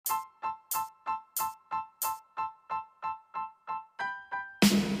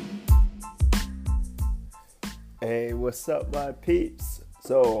Hey, what's up, my peeps?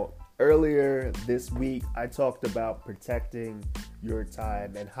 So, earlier this week, I talked about protecting your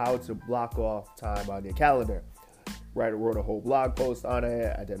time and how to block off time on your calendar. Right, I wrote a whole blog post on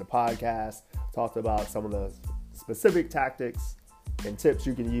it. I did a podcast, talked about some of the specific tactics and tips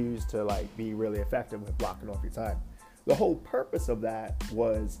you can use to be really effective with blocking off your time. The whole purpose of that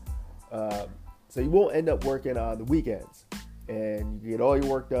was so you won't end up working on the weekends and you get all your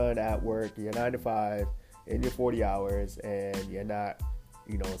work done at work, your 9 to 5, in your 40 hours, and you're not,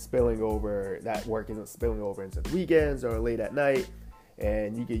 spilling over, that work isn't spilling over into the weekends or late at night.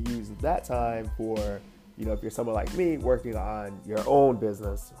 And you can use that time for, if you're someone like me working on your own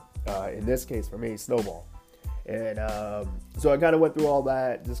business, in this case for me, Snowball. And so I kind of went through all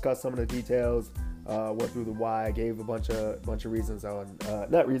that, discussed some of the details, went through the why, gave a bunch of reasons on,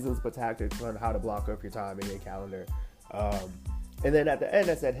 not reasons, but tactics on how to block off your time in your calendar. And then at the end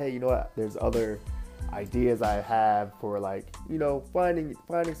I said, hey, you know what, there's other ideas I have for finding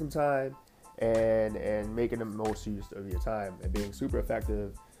some time and making the most use of your time and being super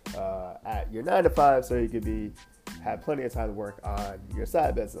effective at your 9 to 5 so you could have plenty of time to work on your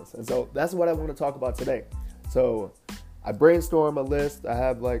side business. And so that's what I want to talk about today. So I brainstormed a list. I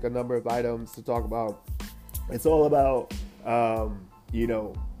have a number of items to talk about. It's all about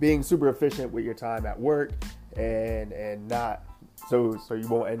being super efficient with your time at work and not so you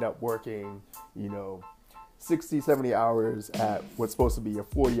won't end up working 60, 70 hours at what's supposed to be a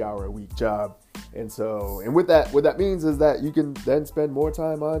 40-hour a week job. And with that, what that means is that you can then spend more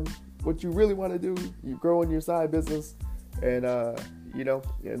time on what you really want to do. You grow in your side business and,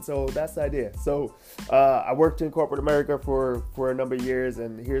 and so that's the idea. So I worked in corporate America for a number of years,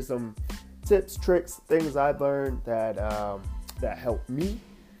 and here's some tips, tricks, things I've learned that helped me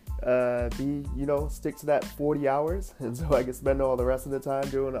stick to that 40 hours. And so I can spend all the rest of the time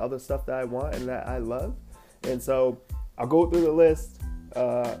doing the other stuff that I want and that I love. And so I'll go through the list.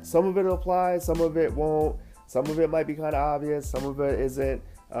 Some of it will apply, some of it won't. Some of it might be kind of obvious, some of it isn't.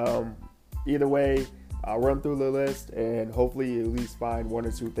 Either way, I'll run through the list and hopefully you at least find one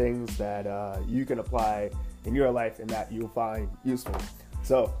or two things that you can apply in your life and that you'll find useful.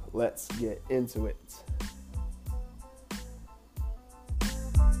 So let's get into it.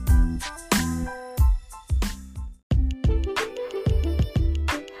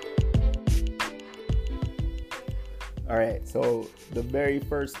 All right, so the very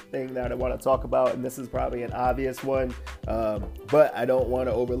first thing that I want to talk about, and this is probably an obvious one, but I don't want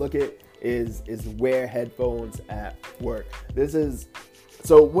to overlook it, is wear headphones at work.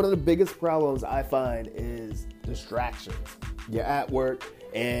 So one of the biggest problems I find is distractions. You're at work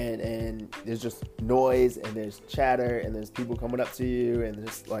and there's just noise and there's chatter and there's people coming up to you and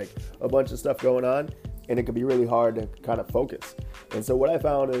there's a bunch of stuff going on, and it can be really hard to kind of focus. And so what I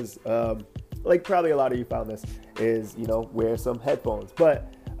found is, probably a lot of you found this, is, wear some headphones.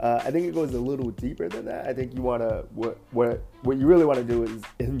 But I think it goes a little deeper than that. I think you want to, what you really want to do is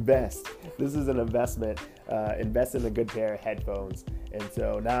invest. This is an investment. Invest in a good pair of headphones. And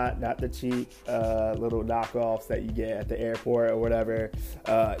so not the cheap little knockoffs that you get at the airport or whatever.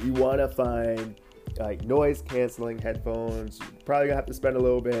 You want to find noise canceling headphones. You're probably gonna have to spend a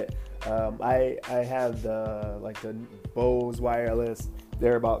little bit. I have the Bose wireless.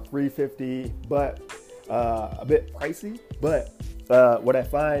 They're about $350, but a bit pricey. But what I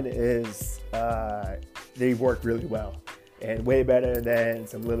find is they work really well and way better than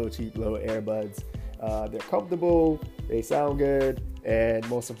some cheap little earbuds. They're comfortable, they sound good, and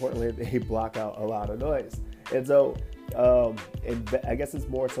most importantly, they block out a lot of noise. And so I guess it's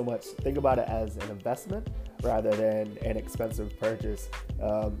more so much, think about it as an investment rather than an expensive purchase,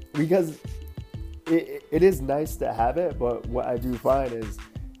 because it is nice to have it, but what I do find is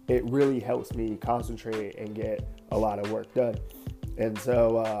it really helps me concentrate and get a lot of work done. And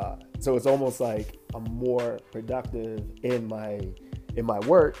so it's almost like I'm more productive in my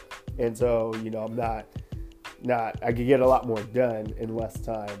work. And so, I'm I can get a lot more done in less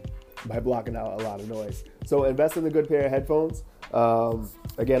time by blocking out a lot of noise. So invest in a good pair of headphones.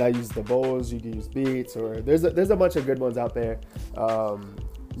 Again, I use the Bose, you can use Beats, or there's a bunch of good ones out there.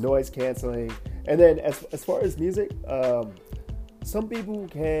 Noise canceling. And then as far as music, some people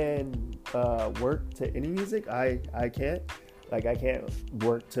can work to any music. I can't. I can't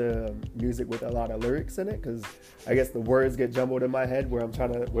work to music with a lot of lyrics in it because I guess the words get jumbled in my head where I'm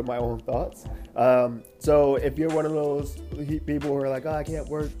trying to, with my own thoughts. So if you're one of those people who are like, oh, I can't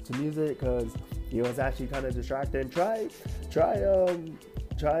work to music because, it's actually kind of distracting, try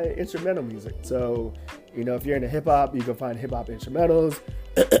instrumental music. So, if you're into hip hop, you can find hip hop instrumentals.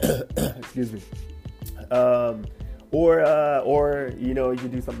 Excuse me. or you know, you can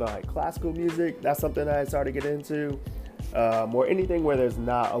do something like classical music. That's something I started getting into. Or anything where there's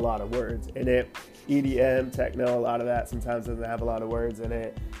not a lot of words in it. EDM, techno, a lot of that sometimes doesn't have a lot of words in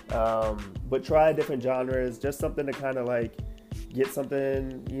it. But try different genres, just something to kind of like get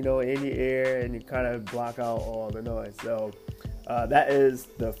something, you know, in your ear and you kind of block out all the noise. So that is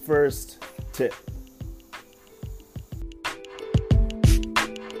the first tip.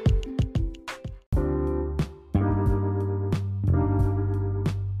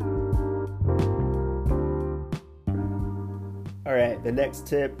 All right, the next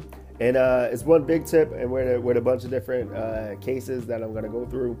tip, and it's one big tip, and with a bunch of different cases that I'm gonna go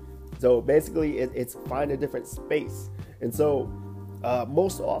through. So basically, it's find a different space. And so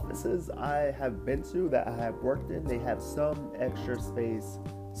most offices I have been to that I have worked in, they have some extra space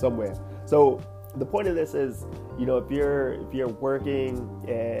somewhere. So the point of this is, you know, if you're working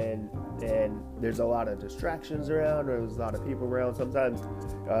and there's a lot of distractions around, or there's a lot of people around, sometimes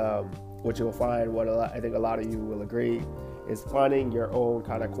what you'll find, I think a lot of you will agree, is finding your own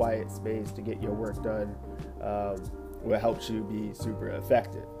kind of quiet space to get your work done will help you be super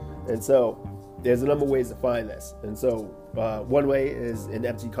effective. And so there's a number of ways to find this. And so one way is an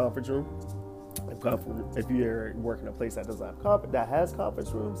empty conference room. If you're working a place that doesn't have that has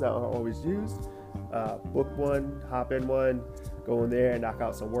conference rooms that aren't always used, book one, hop in one, go in there and knock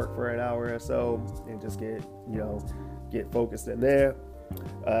out some work for an hour or so, and just get focused in there.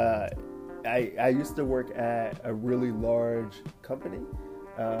 I used to work at a really large company,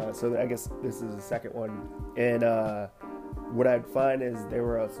 so I guess this is the second one. And what I'd find is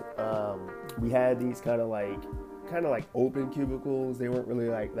we had these kind of like open cubicles. They weren't really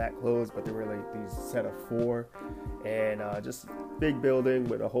like that close, but they were like these set of 4, and just big building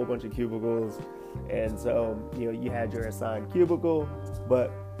with a whole bunch of cubicles. And so, you know, you had your assigned cubicle,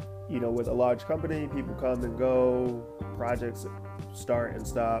 but you know, with a large company, people come and go, projects start and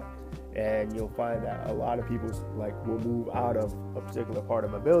stop. And you'll find that a lot of people will move out of a particular part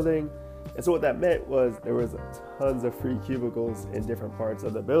of a building. And so what that meant was there was tons of free cubicles in different parts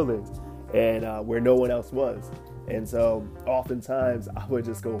of the building, and where no one else was. And so oftentimes I would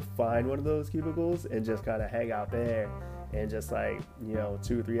just go find one of those cubicles and just kind of hang out there and just 2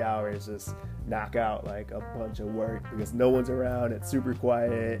 or 3 hours just knock out like a bunch of work, because no one's around. It's super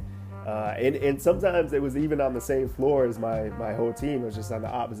quiet. And sometimes it was even on the same floor as my whole team. It was just on the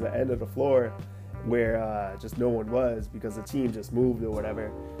opposite end of the floor where just no one was, because the team just moved or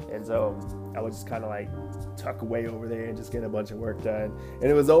whatever. And so I would just kind of tuck away over there and just get a bunch of work done. And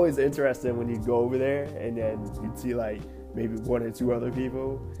it was always interesting when you'd go over there and then you'd see maybe 1 or 2 other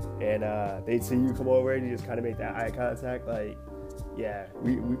people, and they'd see you come over and you just kind of make that eye contact, yeah,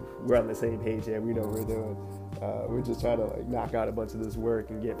 we're on the same page here. We know what we're doing. We're just trying to knock out a bunch of this work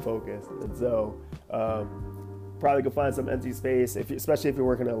and get focused. And so probably go find some empty space, especially if you're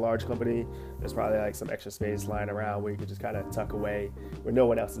working in a large company. There's probably some extra space lying around where you could just kind of tuck away where no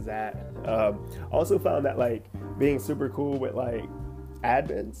one else is at. Also found that being super cool with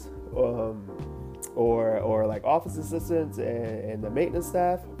admins or office assistants and the maintenance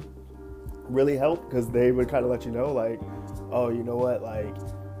staff really helped, because they would kind of let you know oh, you know what,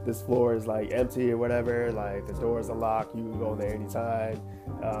 this floor is empty or whatever, the doors are locked, you can go in there anytime.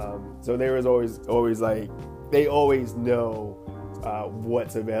 So there was always they always know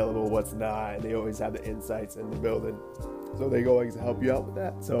what's available, what's not, and they always have the insights in the building, so they always help you out with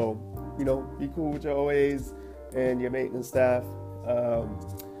that. So, you know, be cool with your OAs and your maintenance staff.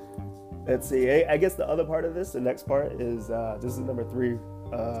 Let's see, I guess the other part of this, the next part is this is number 3,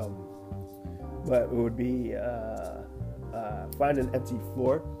 but it would be find an empty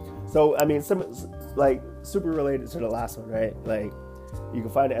floor. So I mean, some super related to the last one, right? You can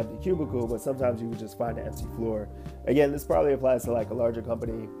find an empty cubicle, but sometimes you would just find an empty floor. Again, this probably applies to a larger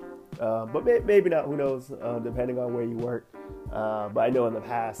company, but maybe not. Who knows? Depending on where you work. But I know in the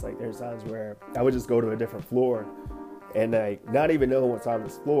past, there's times where I would just go to a different floor and not even know what's on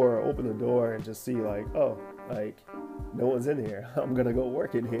this floor, open the door and just see no one's in here. I'm gonna go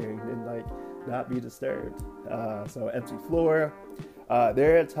work in here and not be disturbed. So empty floor.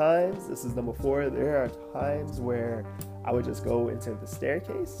 There are times, this is number 4, there are times where I would just go into the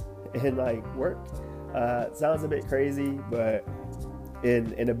staircase and work. Sounds a bit crazy, but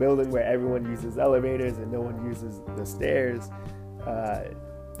in a building where everyone uses elevators and no one uses the stairs,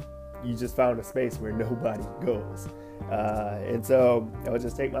 you just found a space where nobody goes. And so I would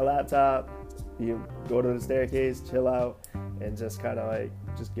just take my laptop, go to the staircase, chill out, and just kind of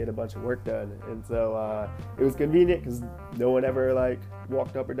just get a bunch of work done. And so it was convenient because no one ever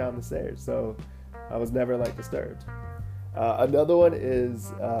walked up or down the stairs, so I was never disturbed. Another one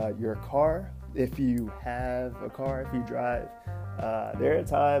is your car. if you have a car, if you drive, there are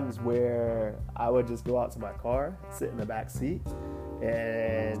times where I would just go out to my car, sit in the back seat,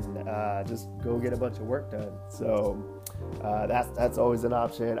 and just go get a bunch of work done. So that's always an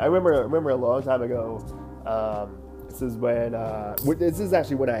option. I remember a long time ago. This is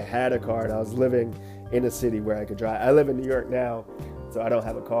actually when I had a car and I was living in a city where I could drive. I live in New York now, so I don't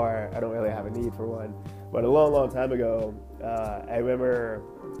have a car. I don't really have a need for one. But a long time ago, I remember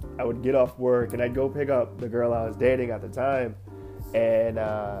I would get off work and I'd go pick up the girl I was dating at the time, and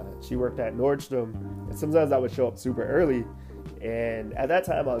she worked at Nordstrom. And sometimes I would show up super early, and at that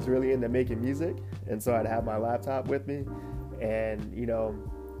time I was really into making music, and so I'd have my laptop with me. And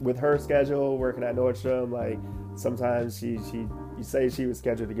with her schedule working at Nordstrom, like sometimes you say she was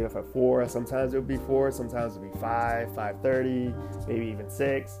scheduled to get up at 4. Sometimes it would be 4. Sometimes it would be 5, 5:30, maybe even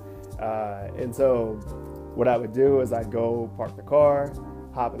 6. And so what I would do is I'd go park the car,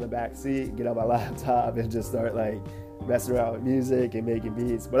 hop in the back seat, get on my laptop, and just start like messing around with music and making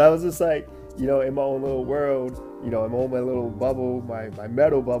beats. But I was just like, in my own little world, in my own little bubble, my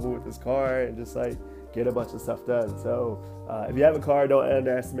metal bubble with this car, and just like get a bunch of stuff done. So if you have a car, don't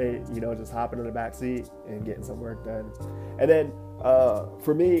underestimate, just hopping in the back seat and getting some work done. And then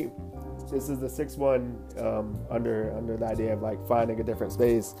for me, this is the sixth one under the idea of like finding a different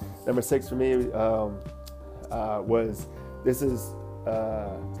space. Number 6 for me was, this is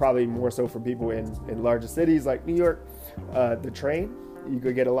probably more so for people in larger cities like New York, the train. You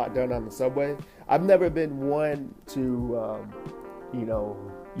could get a lot done on the subway. I've never been one to,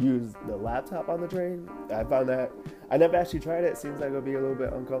 use the laptop on the train. I found that I never actually tried it. It seems like it'll be a little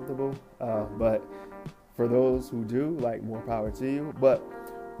bit uncomfortable. But for those who do, like, more power to you. But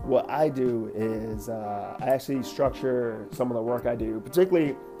what I do is I actually structure some of the work I do,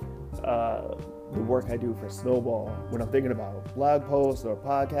 particularly the work I do for Snowball. When I'm thinking about blog posts or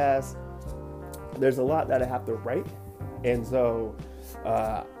podcasts, there's a lot that I have to write. And so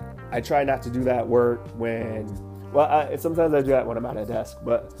I try not to do that work sometimes I do that when I'm at a desk,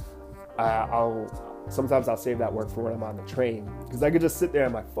 but sometimes I'll save that work for when I'm on the train, because I could just sit there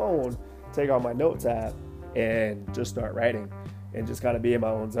on my phone, take out my notes app, and just start writing and just kind of be in my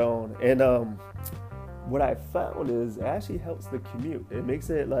own zone. And what I found is it actually helps the commute. It makes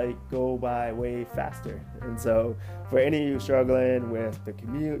it like go by way faster. And so for any of you struggling with the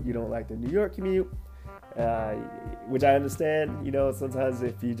commute, you don't like the New York commute, which I understand, sometimes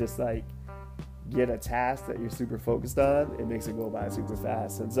if you just like get a task that you're super focused on, it makes it go by super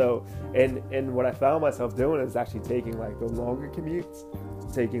fast. And so, and what I found myself doing is actually taking like the longer commutes,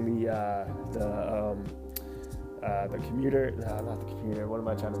 taking the commuter, not the commuter, what am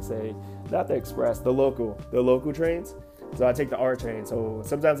I trying to say? Not the express, the local trains. So I take the R train. So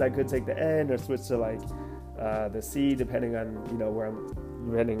sometimes I could take the N or switch to like the C, depending on,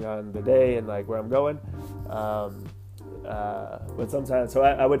 depending on the day and like where I'm going. But sometimes, so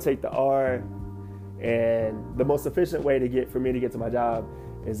I would take the R. And the most efficient way for me to get to my job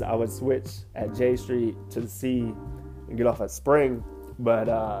is I would switch at J Street to the C and get off at Spring. But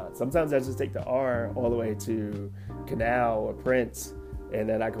sometimes I just take the R all the way to Canal or Prince, and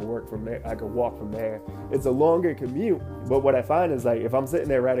then I could work from there. I could walk from there. It's a longer commute, but what I find is like if I'm sitting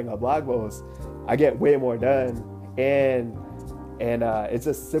there writing a blog post, I get way more done, and it's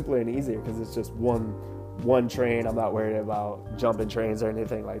just simpler and easier because it's just one train. I'm not worried about jumping trains or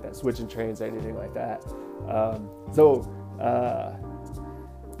anything like that, switching trains or anything like that. So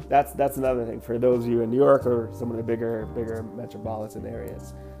that's another thing for those of you in New York or some of the bigger metropolitan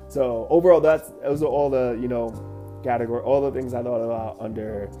areas. So overall, those are all the category, all the things I thought about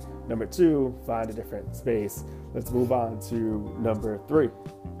under number 2. Find a different space. Let's move on to number 3.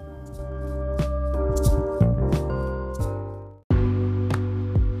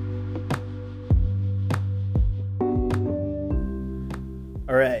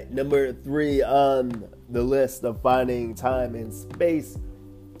 All right, number 3 on the list of finding time and space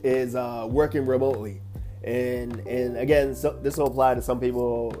is working remotely. And again, so this will apply to some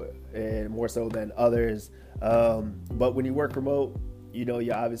people and more so than others. But when you work remote,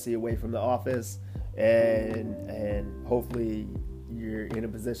 you're obviously away from the office, and hopefully you're in a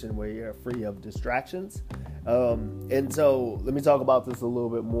position where you're free of distractions. And so let me talk about this a little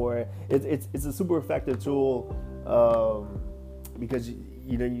bit more. It's a super effective tool because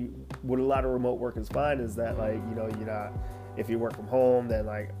what a lot of remote workers find is that you're not, if you work from home, then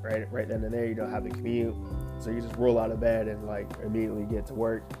like right then and there you don't have to commute, so you just roll out of bed and like immediately get to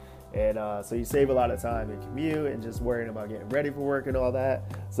work. And so you save a lot of time in commute and just worrying about getting ready for work and all that.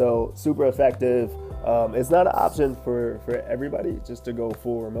 So super effective. It's not an option for everybody just to go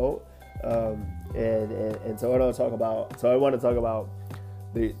full remote. And so I want to talk about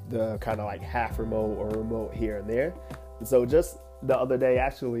the kind of like half remote or remote here and there. So just the other day,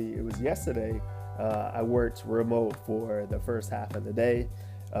 actually, it was yesterday, I worked remote for the first half of the day.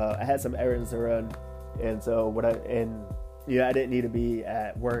 I had some errands to run, and so I didn't need to be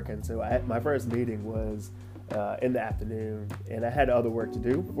at work, and so my first meeting was in the afternoon, and I had other work to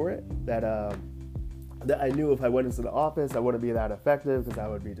do for it that I knew if I went into the office, I wouldn't be that effective because I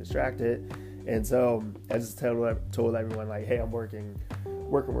would be distracted. And so I just told everyone, like, hey, I'm working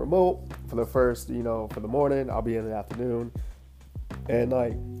remote for the first, for the morning. I'll be in the afternoon. And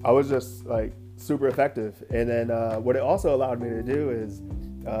like, I was just like super effective. And then what it also allowed me to do is,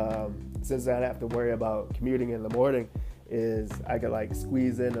 since I didn't have to worry about commuting in the morning, is I could like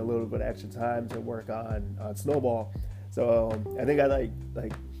squeeze in a little bit of extra time to work on Snowball. So I think I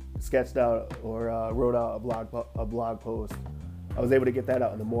like sketched out or wrote out a blog post. I was able to get that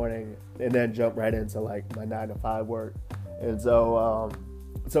out in the morning and then jump right into like my 9 to 5 work. And so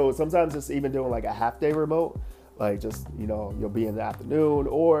sometimes just even doing like a half day remote, like just, you'll be in the afternoon,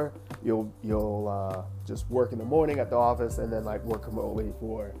 or you'll just work in the morning at the office and then like work remotely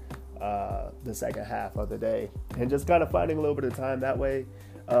for the second half of the day, and just kind of finding a little bit of time that way.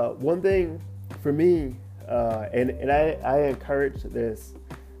 One thing for me, and I encourage this,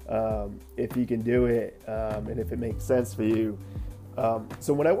 if you can do it, and if it makes sense for you.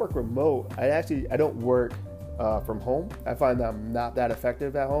 So when I work remote, I don't work from home. I find that I'm not that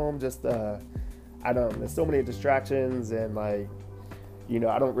effective at home. Just there's so many distractions, and like,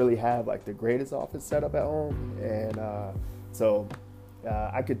 I don't really have like the greatest office setup at home, and so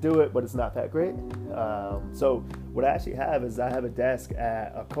I could do it, but it's not that great. So what I actually have is I have a desk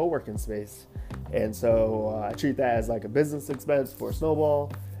at a co-working space, and so I treat that as like a business expense for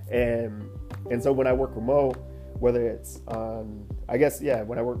Snowball. And so when I work remote, whether it's when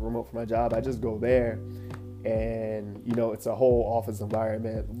I work remote for my job, I just go there, and it's a whole office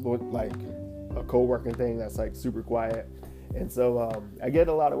environment, like a co-working thing that's like super quiet, and so I get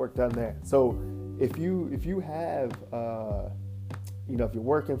a lot of work done there. So if you have if you're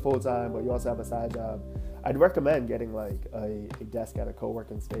working full time but you also have a side job, I'd recommend getting like a desk at a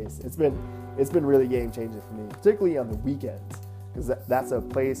co-working space. It's been really game changing for me, particularly on the weekends, because that's a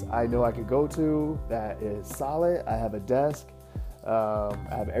place I know I could go to that is solid. I have a desk. I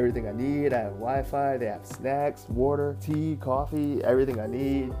have everything I need. I have Wi-Fi. They have snacks, water, tea, coffee, everything I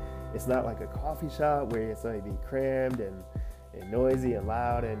need. It's not like a coffee shop where it's going to be crammed and noisy and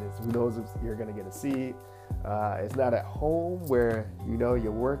loud, and who knows if you're going to get a seat. It's not at home where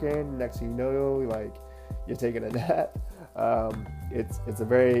you're working, next thing you know, like you're taking a nap. It's a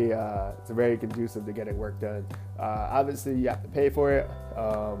very conducive to getting work done. Obviously, you have to pay for it,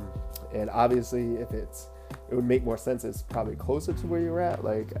 and obviously, it would make more sense. It's probably closer to where you're at.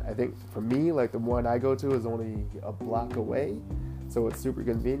 Like, I think for me, like the one I go to is only a block away, so it's super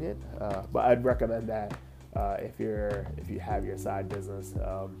convenient. But I'd recommend that if you have your side business.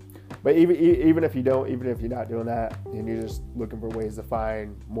 But even if you don't, even if you're not doing that, and you're just looking for ways to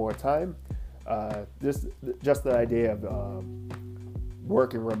find more time, just the idea of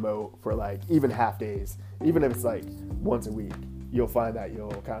working remote for like even half days, even if it's like once a week, you'll find that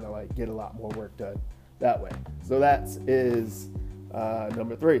you'll kind of like get a lot more work done that way. So that is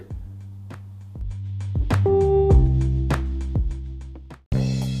number 3.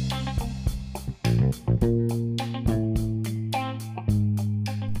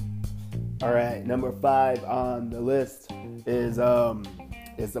 All right, number 5 on the list is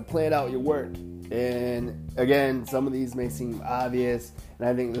to plan out your work. And again, some of these may seem obvious, and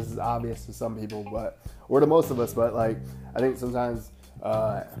I think this is obvious to some people, or to most of us, but like I think sometimes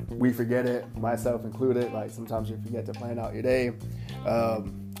we forget it, myself included. Like sometimes you forget to plan out your day.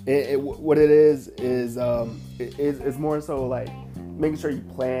 What it is it's more so like making sure you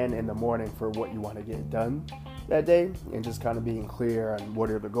plan in the morning for what you want to get done that day, and just kind of being clear on what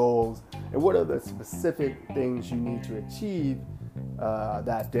are the goals and what are the specific things you need to achieve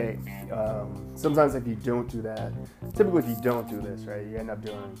that day. Sometimes if you don't do that, typically if you don't do this, right, you end up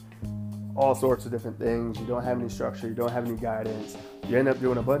doing all sorts of different things. You don't have any structure, you don't have any guidance. You end up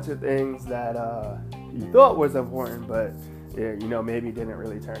doing a bunch of things that you thought was important, but maybe didn't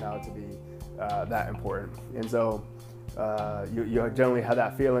really turn out to be that important. And so you generally have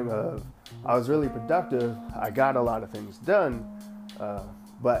that feeling of, I was really productive, I got a lot of things done,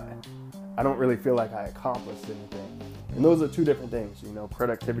 but I don't really feel like I accomplished anything. And those are two different things,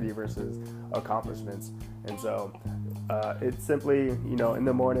 productivity versus accomplishments. And so it's simply, in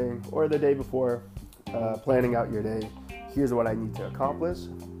the morning or the day before, planning out your day. Here's what I need to accomplish.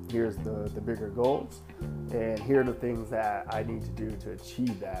 Here's the bigger goals. And here are the things that I need to do to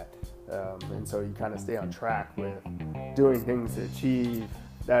achieve that. And so you kind of stay on track with doing things to achieve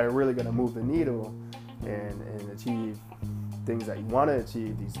that are really going to move the needle and achieve things that you want to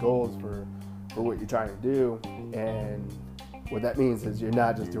achieve, these goals for what you're trying to do. And what that means is you're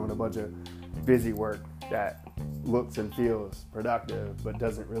not just doing a bunch of busy work that looks and feels productive but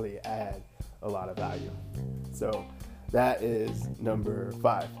doesn't really add a lot of value. So that is number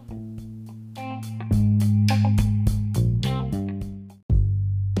 5.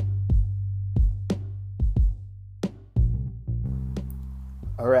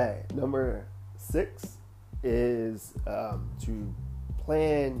 All right, number 6 is to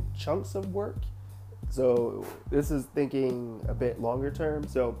plan chunks of work. So this is thinking a bit longer term.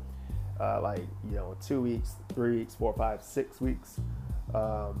 So 2 weeks, 3 weeks, 4, 5, 6 weeks.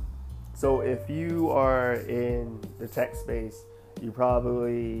 So if you are in the tech space, you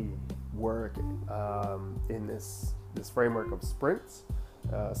probably work in this framework of sprints.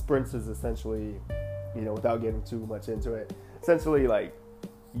 Sprints is essentially, without getting too much into it, essentially like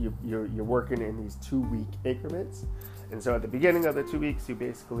you're working in these 2-week increments. And so at the beginning of the 2 weeks, you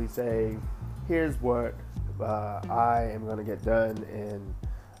basically say, here's what I am going to get done in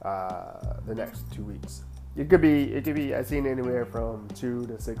the next 2 weeks. It could be I've seen anywhere from 2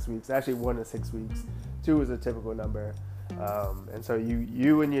 to 6 weeks, actually 1 to 6 weeks. 2 is a typical number. And so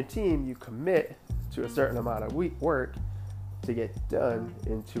you and your team, you commit to a certain amount of work to get done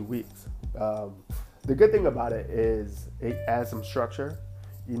in 2 weeks. The good thing about it is it adds some structure.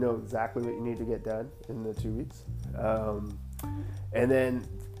 You know exactly what you need to get done in the 2 weeks. And then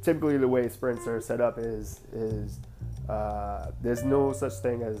typically the way sprints are set up is there's no such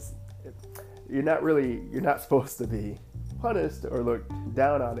thing as, you're not supposed to be punished or looked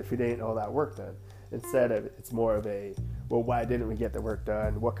down on if you didn't all that work done. Instead of, it's more of a, well, why didn't we get the work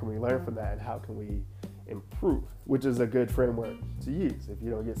done? What can we learn from that? And how can we improve? Which is a good framework to use. If you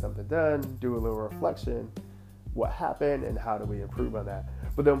don't get something done, do a little reflection. What happened and how do we improve on that?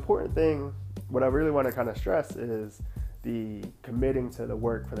 But the important thing, what I really want to kind of stress is the committing to the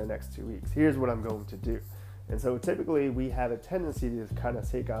work for the next 2 weeks. Here's what I'm going to do. And so typically we have a tendency to kind of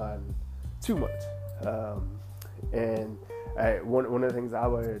take on too much. One of the things I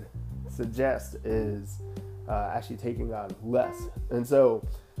would suggest is actually taking on less. And so,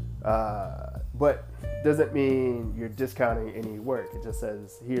 but doesn't mean you're discounting any work. It just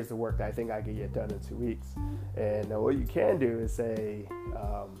says, here's the work that I think I can get done in 2 weeks. And what you can do is say,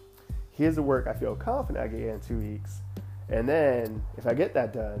 here's the work I feel confident I can get in 2 weeks. And then if I get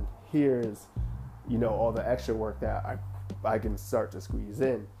that done, here's, all the extra work that I can start to squeeze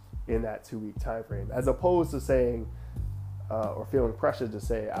in that 2 week time frame, as opposed to saying, or feeling pressure to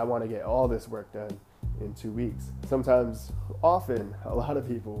say, I want to get all this work done in 2 weeks. Often, a lot of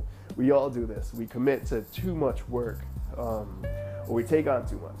people, we all do this. We commit to too much work, or we take on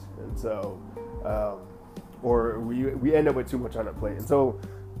too much. And so, or we end up with too much on our plate. And so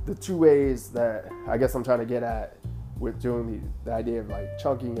the 2 ways that I guess I'm trying to get at with doing the idea of like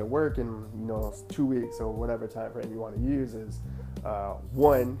chunking your work in 2 weeks or whatever time frame you want to use is,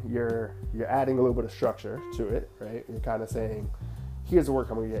 one, you're adding a little bit of structure to it, right? You're kind of saying, here's the work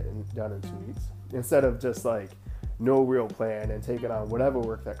I'm going to get done in 2 weeks, instead of just like no real plan and taking on whatever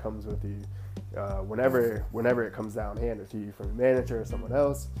work that comes with you, whenever it comes down handed to you from your manager or someone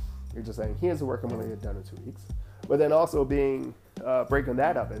else. You're just saying, here's the work I'm going to get done in 2 weeks. But then also breaking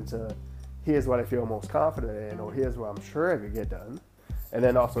that up into, here's what I feel most confident in, or here's what I'm sure I could get done. And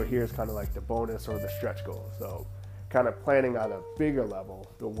then also here's kind of like the bonus or the stretch goal. So kind of planning on a bigger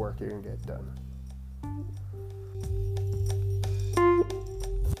level the work you're going to get done.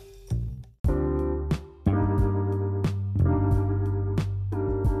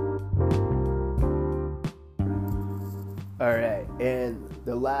 All right, and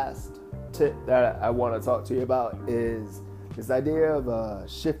the last tip that I want to talk to you about is this idea of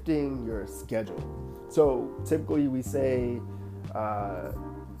shifting your schedule. So typically we say,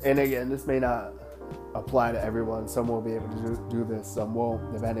 and again, this may not apply to everyone. Some will be able to do this, some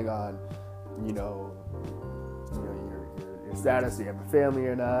won't, depending on, your status. Do you have a family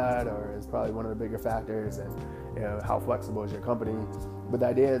or not? Or is probably one of the bigger factors, and how flexible is your company. But the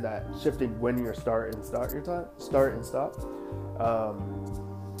idea that shifting when you start and stop.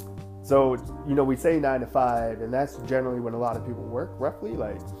 So, we say 9 to 5, and that's generally when a lot of people work, roughly.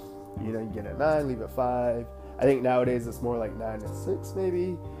 Like, you get at 9, leave at 5. I think nowadays it's more like 9 to 6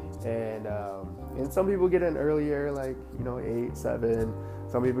 maybe. And some people get in earlier, like, 8, 7.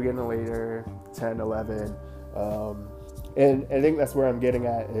 Some people get in later, 10, 11. And I think that's where I'm getting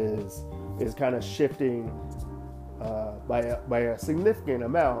at is kind of shifting by a significant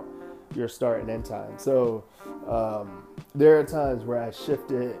amount your start and end time. So there are times where I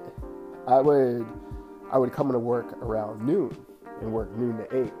shift it I would come into work around noon and work noon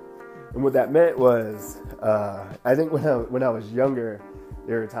to 8. And what that meant was, I think when I was younger,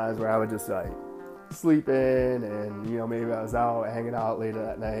 there were times where I would just like sleeping, and maybe I was out hanging out later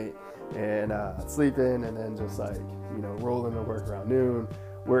that night and sleeping, and then just like rolling to work around noon,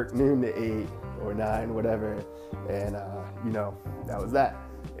 work noon to 8 or 9, whatever, and that was that.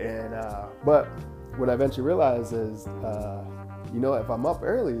 And but what I eventually realized is, if I'm up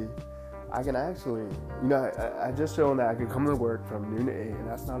early, I can actually, I just shown that I can come to work from noon to 8, and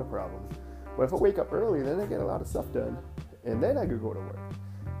that's not a problem. But if I wake up early, then I get a lot of stuff done, and then I could go to work.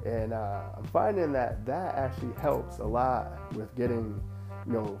 And I'm finding that actually helps a lot with getting,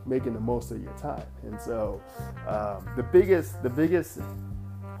 making the most of your time. And so the biggest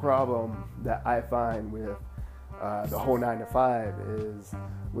problem that I find with the whole 9 to 5 is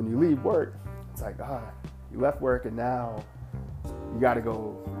when you leave work, it's like, you left work and now you got to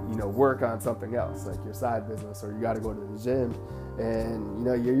go, work on something else, like your side business, or you got to go to the gym, and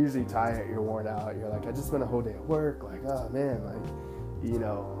you're usually tired, you're worn out, you're like, I just spent a whole day at work, like, oh man, like, you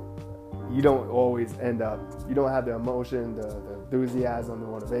don't always end up, you don't have the emotion, the enthusiasm, the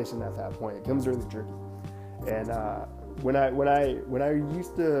motivation at that point. It becomes really tricky. And when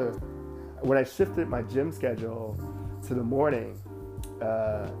I shifted my gym schedule to the morning,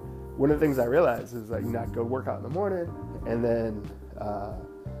 one of the things I realized is that I'd go work out in the morning, and then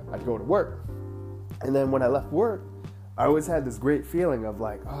I'd go to work. And then when I left work, I always had this great feeling of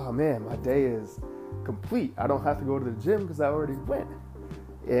like, oh man, my day is complete. I don't have to go to the gym because I already went.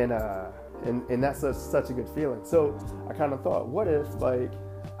 And that's such a good feeling. So I kind of thought, what if like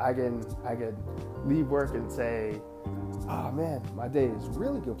I could leave work and say, oh man, my day is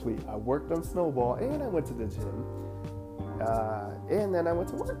really complete. I worked on Snowball and I went to the gym, and then I went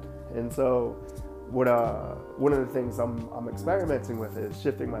to work. And so one of the things I'm experimenting with is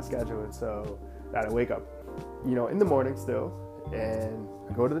shifting my schedule, and so that I wake up, in the morning still, and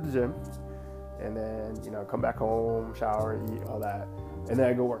I go to the gym, and then come back home, shower, eat, all that, and then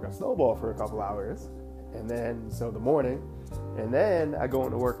I go work on Snowball for a couple hours, and then so the morning, and then I go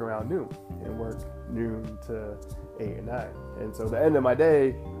into work around noon and work noon to 8 or 9, and so the end of my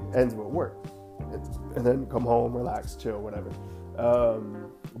day ends with work, and then come home, relax, chill, whatever.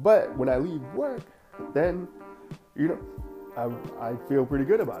 But when I leave work, then I feel pretty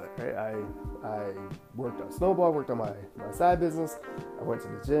good about it, right? I worked on Snowball, worked on my side business, I went to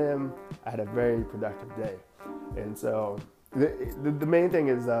the gym, I had a very productive day. And so the main thing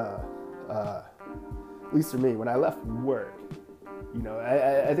is, at least for me, when I left work,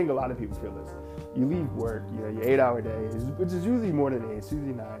 I think a lot of people feel this. You leave work, your 8-hour day, which is usually more than 8, it's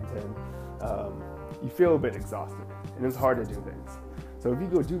usually 9, 10, you feel a bit exhausted, and it's hard to do things. So if you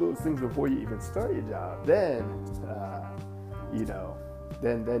go do those things before you even start your job, then you're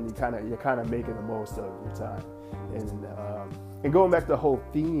kind of making the most of your time. And going back to the whole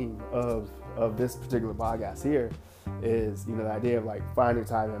theme of this particular podcast here is the idea of like finding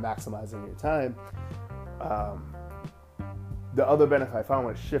time and maximizing your time. The other benefit I found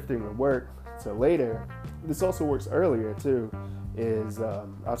with shifting the work to later, this also works earlier too, is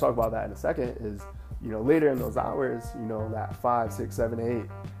I'll talk about that in a second, is later in those hours, that 5, 6, 7, 8,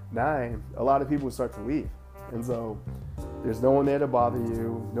 9, a lot of people start to leave. And so there's no one there to bother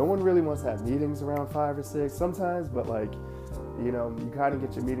you. No one really wants to have meetings around 5 or 6 sometimes, but like, you kind of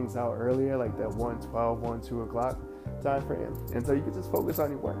get your meetings out earlier, like that 1:12, 2 o'clock time frame. And so you can just focus on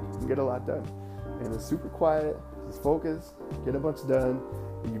your work and get a lot done. And it's super quiet, just focus, get a bunch done,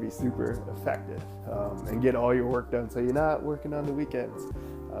 and you can be super effective and get all your work done so you're not working on the weekends.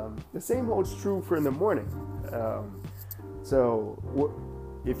 The same holds true for in the morning.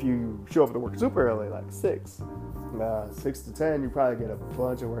 If you show up to work super early, like 6 to 10, you probably get a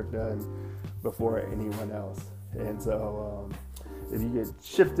bunch of work done before anyone else. And so if you get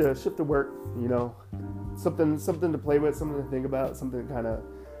shift to work, something to play with, something to think about, something to kind of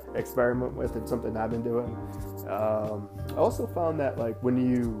experiment with, and something I've been doing. I also found that like when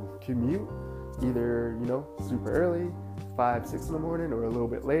you commute, either super early, 5, 6 in the morning, or a little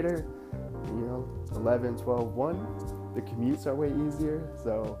bit later, 11, 12, 1, the commutes are way easier,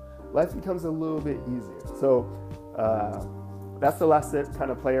 so life becomes a little bit easier. So that's the last tip,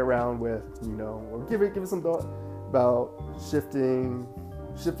 kind of play around with, or give it some thought about shifting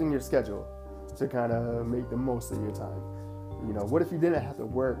your schedule to kind of make the most of your time. What if you didn't have to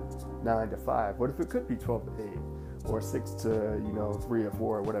work 9 to 5? What if it could be 12 to 8 or 6 to 3 or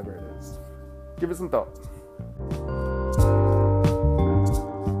 4, whatever it is? Give it some thought.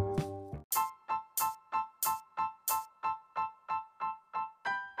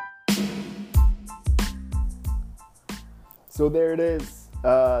 So there it is.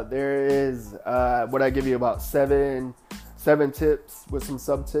 There is what I give you about seven tips with some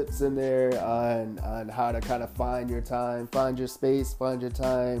sub tips in there on how to kind of find your time, find your space, find your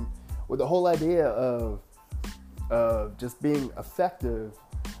time, with the whole idea of just being effective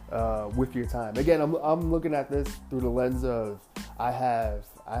with your time. Again, I'm looking at this through the lens of I have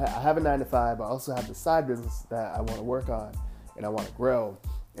a 9 to 5, but I also have the side business that I want to work on and I want to grow,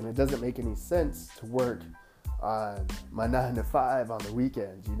 and it doesn't make any sense to work on my 9 to 5 on the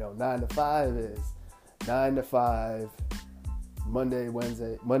weekends. 9 to 5 is 9 to 5 Monday,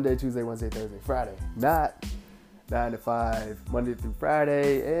 Tuesday, Wednesday, Thursday, Friday. Not 9 to 5 Monday through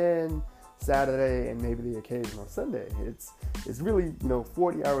Friday and Saturday and maybe the occasional Sunday. It's really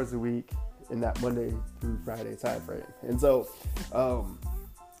 40 hours a week in that Monday through Friday time frame. And so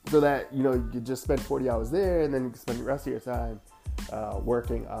that you just spend 40 hours there, and then you can spend the rest of your time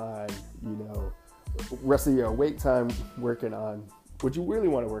working on rest of your awake time working on what you really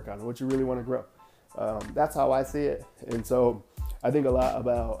want to work on, what you really want to grow. That's how I see it. And so I think a lot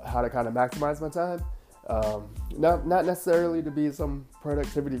about how to kind of maximize my time. Not necessarily to be some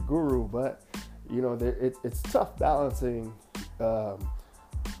productivity guru, but it's tough balancing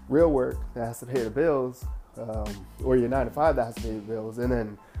real work that has to pay the bills, or your 9 to 5 that has to pay the bills, and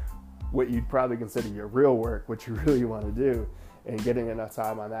then what you'd probably consider your real work, what you really want to do, and getting enough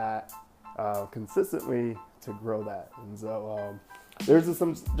time on that consistently to grow that. And so there's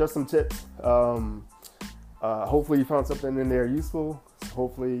just some tips. Hopefully you found something in there useful.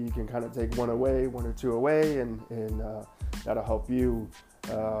 Hopefully you can kind of take one or two away, and that'll help you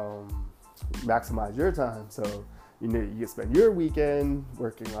maximize your time. So you can spend your weekend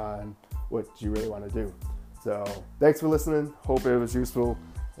working on what you really want to do. So thanks for listening. Hope it was useful,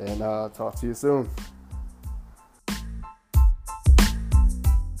 and talk to you soon.